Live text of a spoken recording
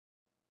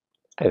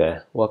Hi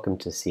there, welcome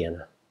to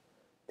Sienna.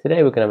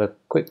 Today we're going to have a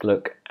quick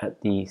look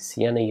at the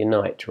Sienna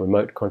Unite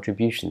remote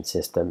contribution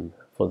system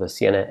for the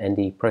Sienna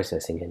ND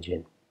processing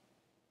engine.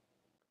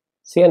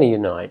 Sienna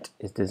Unite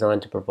is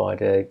designed to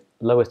provide a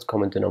lowest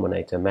common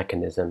denominator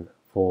mechanism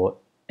for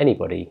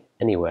anybody,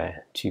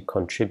 anywhere, to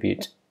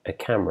contribute a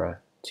camera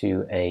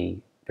to a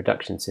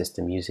production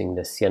system using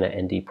the Sienna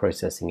ND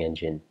processing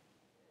engine.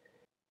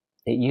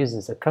 It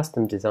uses a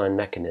custom designed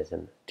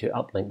mechanism to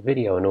uplink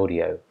video and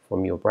audio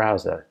from your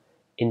browser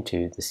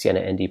into the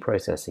Sienna ND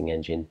processing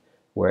engine,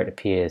 where it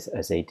appears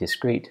as a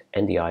discrete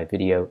NDI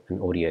video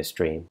and audio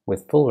stream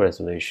with full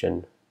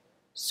resolution,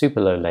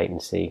 super low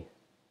latency,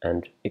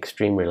 and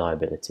extreme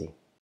reliability.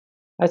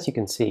 As you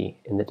can see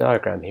in the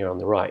diagram here on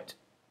the right,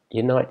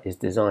 Unite is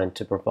designed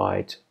to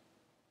provide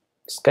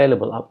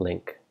scalable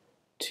uplink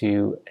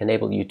to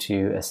enable you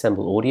to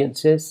assemble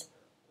audiences,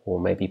 or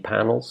maybe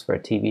panels for a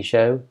TV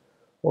show,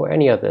 or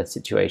any other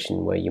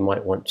situation where you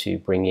might want to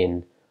bring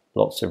in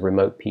lots of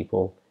remote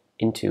people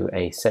into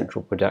a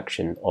central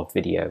production of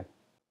video.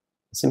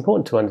 It's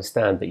important to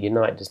understand that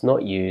Unite does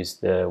not use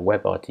the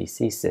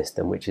WebRTC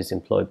system, which is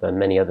employed by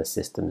many other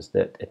systems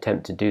that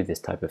attempt to do this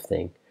type of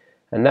thing,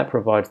 and that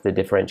provides the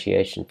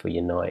differentiation for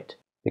Unite.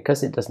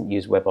 Because it doesn't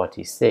use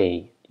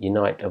WebRTC,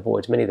 Unite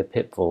avoids many of the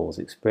pitfalls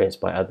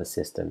experienced by other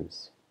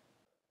systems.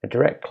 A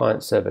direct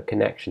client-server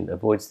connection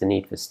avoids the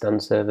need for stun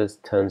servers,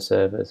 turn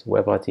servers,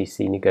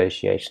 WebRTC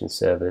negotiation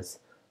servers,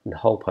 and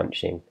hole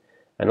punching,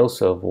 and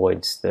also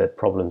avoids the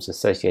problems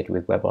associated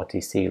with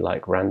WebRTC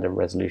like random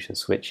resolution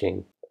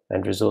switching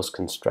and resource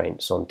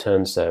constraints on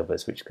turn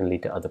servers, which can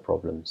lead to other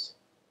problems.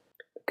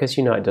 Because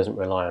Unite doesn't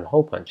rely on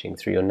hole punching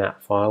through your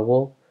NAT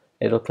firewall,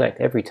 it'll collect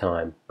every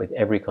time with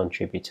every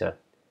contributor.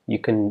 You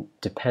can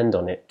depend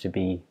on it to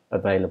be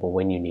available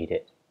when you need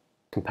it.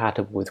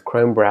 Compatible with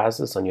Chrome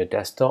browsers on your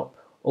desktop,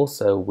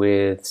 also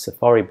with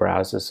Safari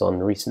browsers on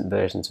recent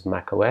versions of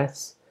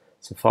macOS,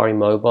 Safari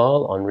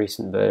Mobile on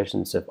recent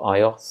versions of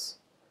iOS,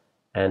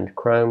 and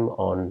Chrome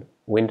on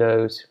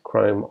Windows,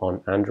 Chrome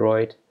on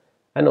Android,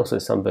 and also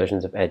some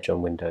versions of Edge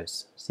on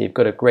Windows. So you've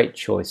got a great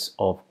choice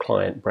of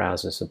client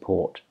browser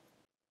support.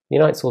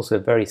 Unite's also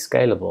very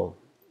scalable.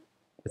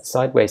 With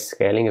sideways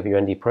scaling of your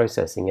ND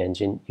processing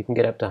engine, you can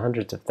get up to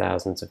hundreds of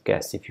thousands of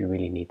guests if you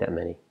really need that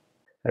many.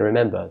 And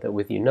remember that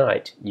with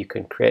Unite, you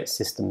can create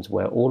systems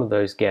where all of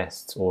those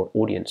guests or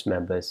audience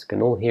members can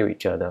all hear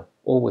each other,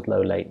 all with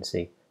low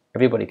latency.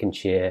 Everybody can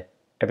cheer,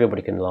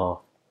 everybody can laugh,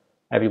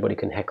 everybody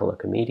can heckle a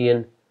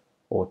comedian,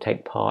 or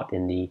take part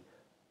in the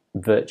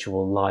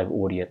virtual live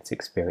audience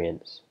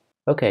experience.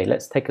 Okay,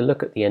 let's take a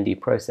look at the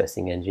ND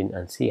processing engine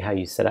and see how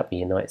you set up a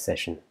Unite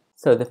session.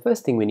 So the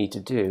first thing we need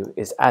to do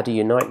is add a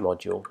Unite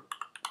module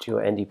to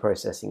your ND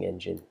processing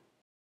engine.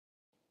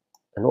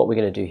 And what we're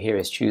going to do here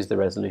is choose the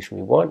resolution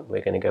we want.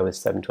 We're going to go with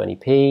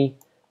 720p.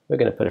 We're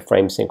going to put a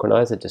frame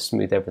synchronizer to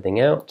smooth everything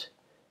out.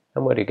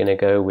 And we're going to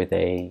go with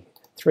a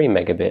 3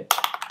 megabit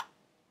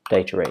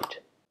data rate.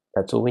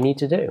 That's all we need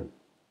to do.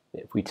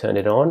 If we turn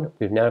it on,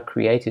 we've now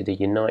created a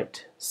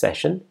Unite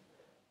session,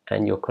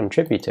 and your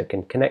contributor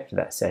can connect to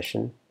that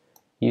session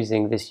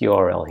using this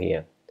URL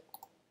here.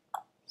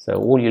 So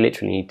all you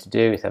literally need to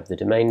do is have the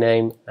domain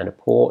name and a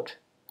port,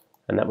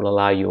 and that will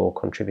allow your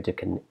contributor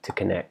to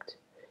connect.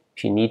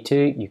 If you need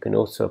to, you can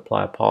also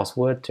apply a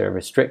password to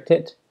restrict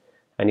it,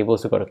 and you've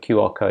also got a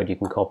QR code you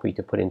can copy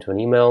to put into an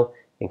email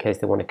in case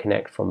they want to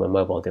connect from a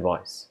mobile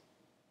device.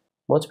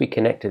 Once we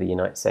connect to the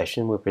Unite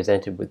session, we're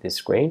presented with this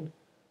screen.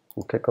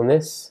 We click on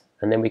this,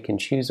 and then we can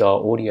choose our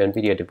audio and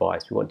video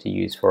device we want to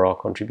use for our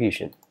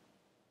contribution.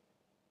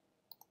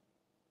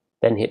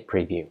 Then hit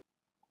preview.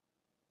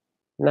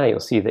 Now you'll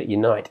see that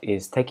Unite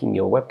is taking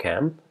your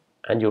webcam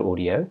and your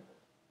audio,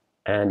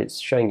 and it's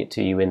showing it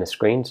to you in the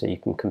screen so you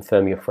can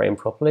confirm your frame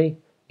properly,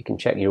 you can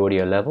check your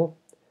audio level,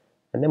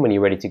 and then when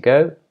you're ready to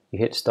go, you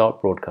hit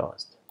start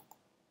broadcast.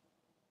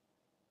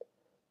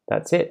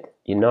 That's it.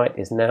 Unite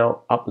is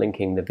now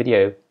uplinking the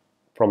video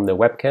from the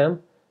webcam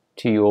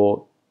to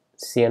your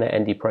Sienna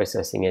ND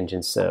processing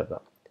engine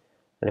server.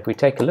 And if we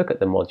take a look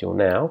at the module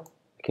now,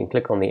 we can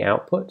click on the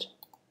output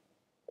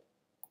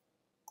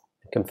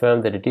and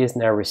confirm that it is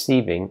now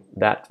receiving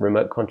that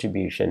remote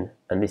contribution,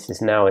 and this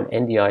is now an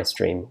NDI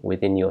stream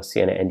within your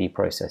Sienna ND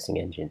processing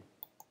engine.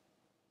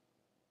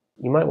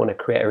 You might want to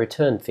create a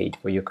return feed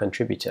for your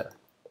contributor.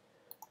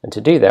 And to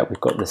do that, we've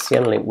got the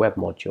Sienna Link web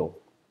module.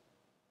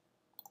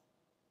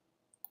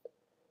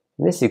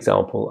 In this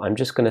example, I'm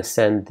just going to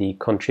send the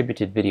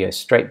contributed video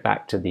straight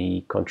back to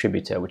the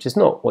contributor, which is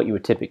not what you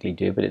would typically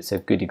do, but it's a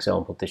good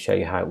example to show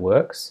you how it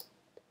works.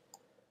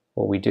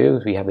 What we do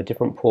is we have a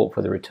different port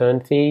for the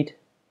return feed.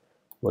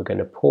 We're going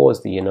to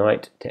pause the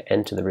Unite to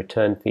enter the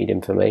return feed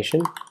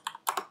information.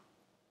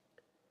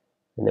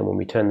 And then when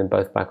we turn them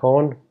both back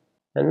on,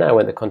 and now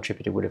when the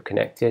contributor would have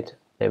connected,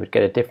 they would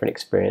get a different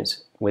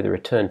experience with the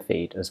return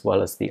feed as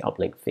well as the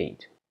uplink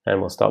feed. And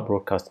we'll start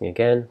broadcasting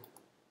again.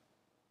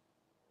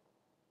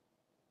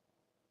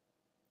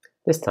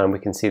 This time we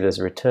can see there's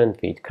a return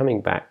feed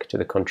coming back to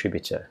the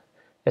contributor,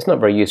 It's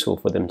not very useful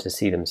for them to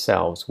see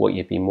themselves. What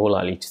you'd be more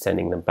likely to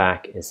sending them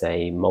back is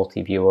a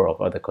multi-viewer of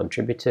other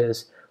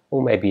contributors,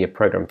 or maybe a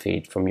program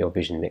feed from your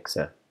Vision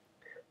Mixer.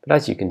 But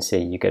as you can see,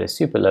 you get a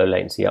super low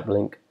latency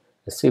uplink,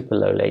 a super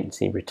low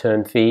latency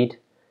return feed,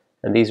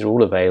 and these are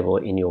all available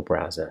in your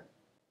browser.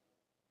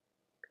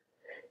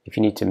 If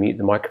you need to mute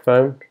the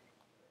microphone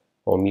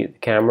or mute the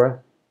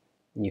camera,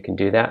 you can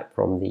do that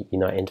from the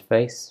Unite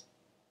interface.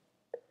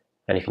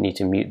 And if you need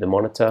to mute the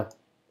monitor,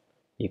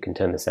 you can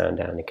turn the sound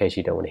down in case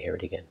you don't want to hear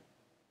it again.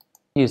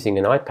 Using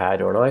an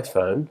iPad or an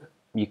iPhone,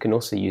 you can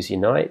also use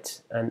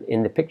Unite, and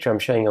in the picture I'm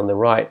showing you on the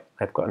right,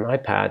 I've got an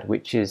iPad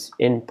which is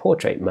in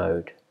portrait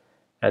mode,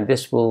 and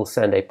this will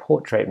send a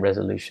portrait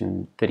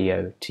resolution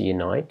video to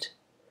Unite,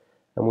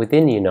 and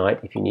within Unite,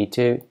 if you need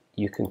to,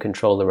 you can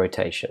control the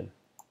rotation.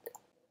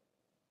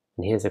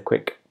 And here's a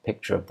quick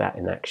picture of that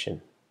in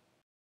action.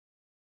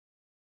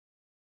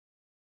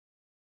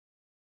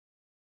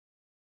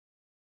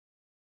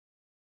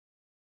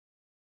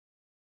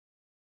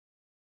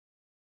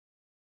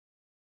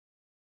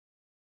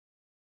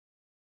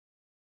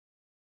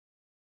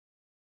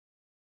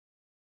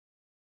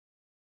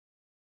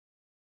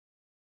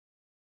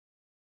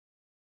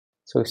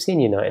 So we've seen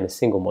Unite in a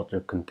single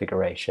module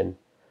configuration.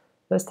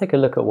 Let's take a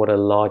look at what a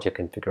larger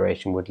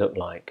configuration would look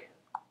like.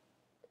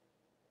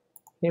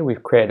 Here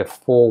we've created a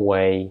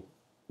four-way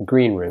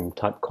green room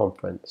type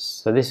conference.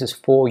 So this is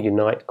 4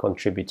 Unite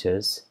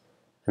contributors,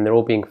 and they're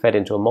all being fed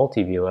into a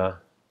multi-viewer,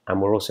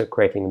 and we're also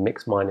creating a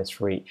mix minus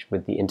for each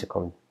with the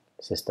intercom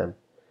system.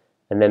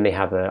 And then they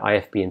have an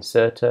IFB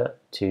inserter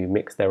to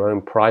mix their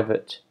own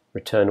private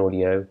return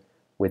audio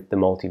with the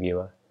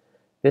multi-viewer.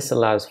 This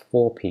allows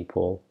 4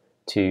 people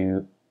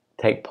to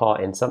take part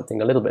in something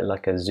a little bit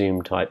like a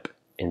Zoom type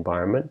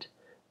environment.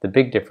 The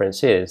big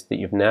difference is that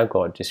you've now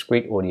got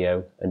discrete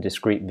audio and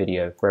discrete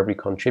video for every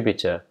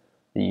contributor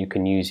that you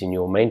can use in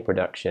your main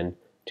production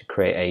to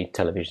create a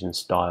television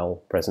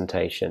style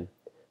presentation.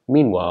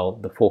 Meanwhile,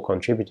 the 4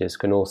 contributors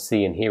can all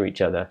see and hear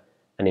each other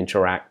and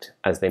interact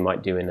as they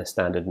might do in a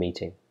standard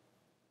meeting.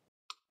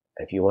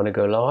 If you want to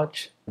go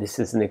large, this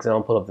is an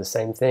example of the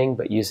same thing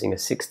but using a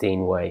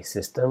 16-way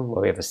system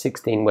where we have a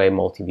 16-way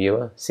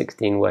multi-viewer,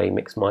 16-way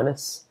mix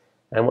minus,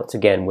 and once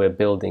again we're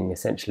building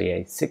essentially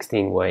a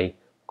 16-way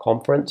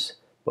conference,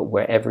 but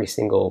where every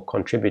single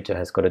contributor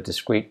has got a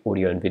discrete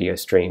audio and video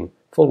stream,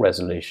 full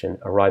resolution,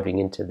 arriving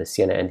into the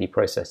Sienna ND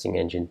processing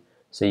engine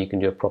so you can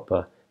do a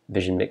proper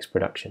vision mix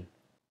production.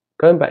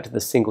 Going back to the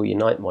single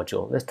Unite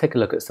module, let's take a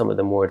look at some of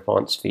the more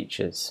advanced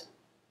features.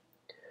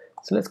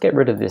 So let's get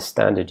rid of this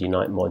standard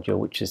Unite module,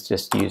 which is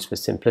just used for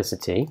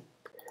simplicity,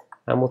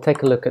 and we'll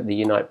take a look at the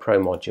Unite Pro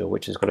module,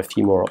 which has got a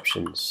few more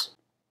options.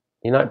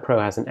 Unite Pro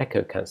has an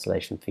echo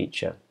cancellation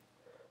feature.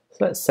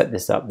 So let's set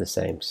this up the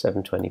same,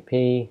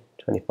 720p,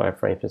 25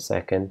 frames per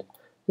second.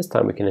 This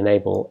time we can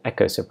enable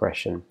echo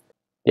suppression.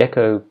 The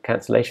echo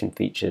cancellation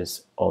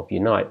features of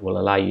Unite will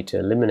allow you to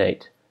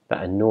eliminate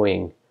that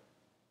annoying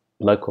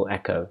local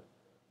echo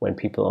when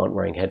people aren't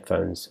wearing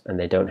headphones and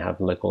they don't have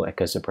local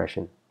echo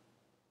suppression.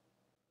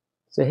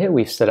 So here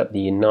we've set up the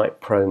Unite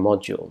Pro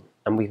module,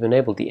 and we've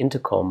enabled the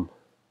intercom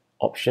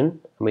option,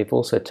 and we've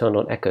also turned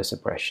on echo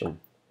suppression.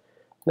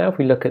 Now if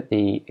we look at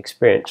the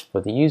experience for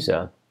the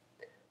user,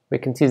 we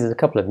can see there's a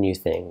couple of new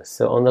things.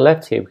 So on the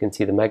left here we can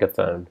see the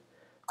megaphone.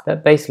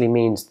 That basically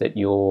means that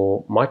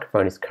your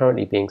microphone is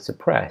currently being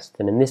suppressed,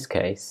 and in this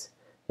case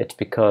it's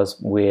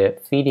because we're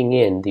feeding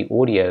in the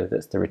audio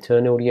that's the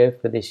return audio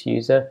for this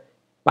user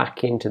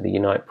back into the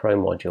Unite Pro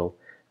module,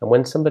 and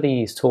when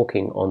somebody is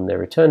talking on the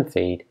return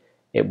feed,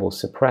 it will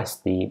suppress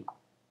the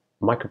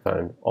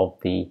microphone of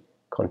the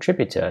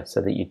contributor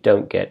so that you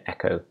don't get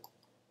echo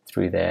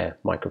through their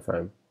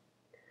microphone.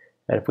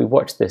 And if we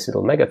watch this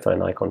little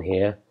megaphone icon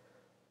here,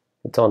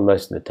 it's on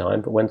most of the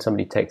time, but when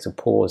somebody takes a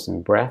pause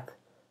and breath,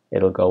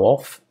 it'll go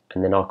off,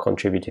 and then our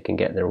contributor can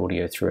get their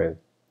audio through.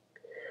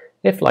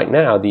 If, like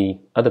now, the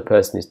other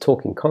person is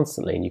talking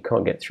constantly and you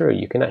can't get through,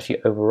 you can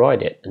actually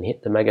override it and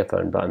hit the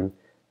megaphone button.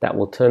 That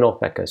will turn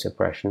off echo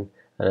suppression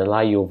and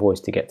allow your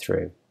voice to get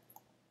through.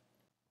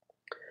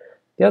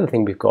 The other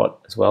thing we've got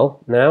as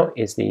well now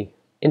is the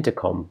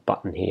intercom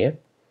button here.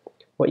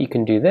 What you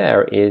can do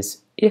there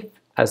is, if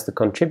as the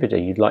contributor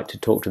you'd like to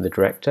talk to the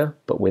director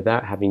but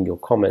without having your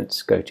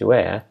comments go to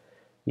air,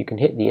 you can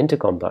hit the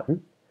intercom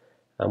button,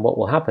 and what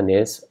will happen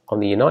is on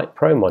the Unite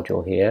Pro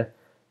module here,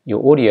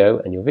 your audio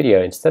and your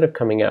video, instead of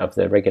coming out of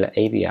the regular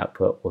AV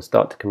output, will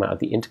start to come out of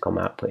the intercom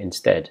output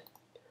instead.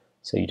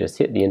 So you just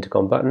hit the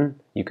intercom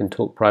button, you can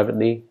talk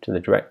privately to the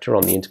director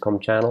on the intercom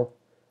channel,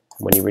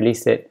 and when you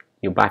release it,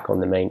 you're back on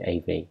the main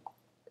AV.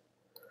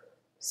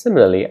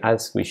 Similarly,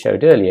 as we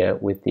showed earlier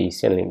with the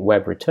Sienna Link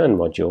Web return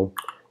module,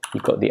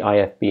 you've got the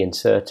IFB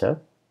inserter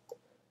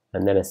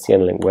and then a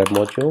Sienna Link Web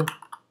module.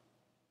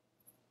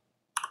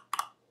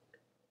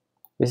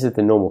 This is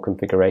the normal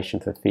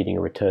configuration for feeding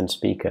a return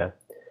speaker.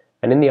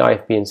 And in the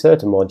IFB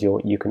inserter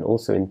module, you can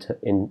also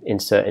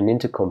insert an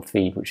intercom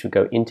feed which will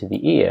go into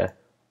the ear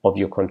of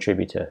your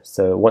contributor.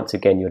 So once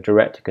again, your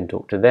director can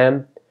talk to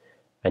them,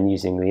 and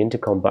using the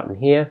intercom button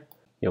here,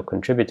 your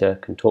contributor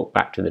can talk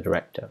back to the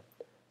director.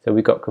 So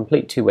we've got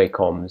complete two-way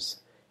comms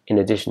in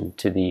addition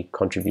to the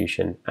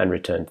contribution and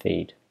return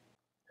feed.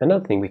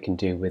 Another thing we can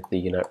do with the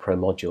Unite Pro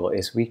module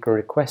is we can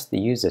request the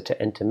user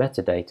to enter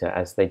metadata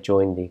as they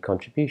join the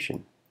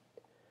contribution.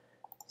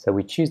 So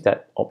we choose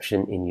that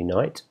option in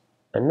Unite,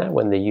 and now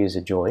when the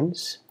user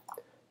joins,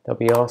 they'll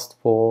be asked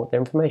for their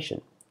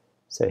information.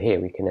 So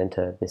here we can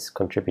enter this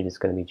contributor is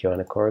going to be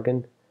Joanna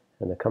Corrigan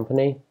and the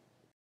company.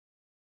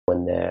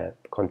 When they're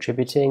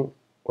contributing,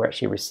 we're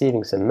actually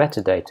receiving some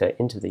metadata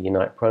into the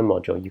Unite Pro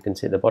module. You can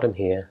see at the bottom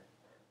here,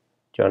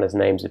 Joanna's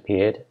name's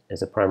appeared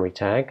as a primary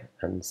tag,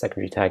 and the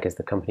secondary tag is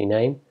the company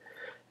name.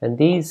 And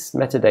these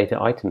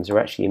metadata items are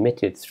actually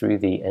emitted through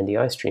the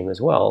NDI stream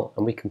as well,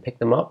 and we can pick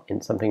them up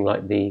in something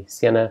like the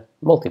Sienna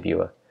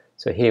multi-viewer.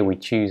 So here we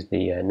choose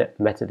the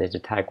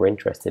metadata tag we're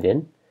interested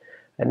in,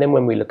 and then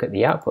when we look at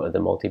the output of the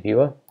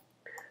multi-viewer,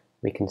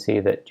 we can see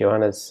that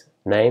Joanna's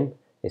name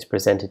is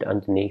presented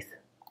underneath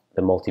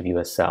the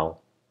multi-viewer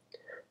cell.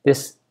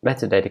 This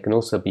metadata can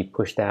also be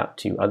pushed out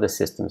to other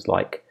systems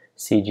like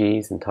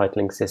CGs and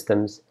titling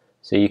systems,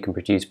 so you can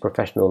produce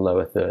professional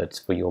lower thirds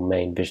for your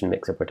main vision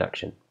mixer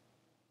production.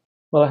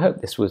 Well, I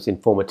hope this was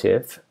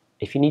informative.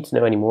 If you need to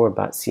know any more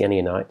about Sienna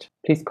Unite,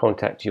 please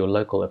contact your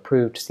local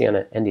approved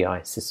Sienna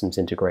NDI systems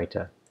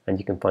integrator, and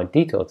you can find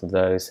details of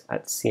those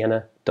at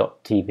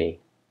sienna.tv.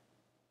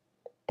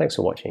 Thanks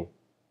for watching.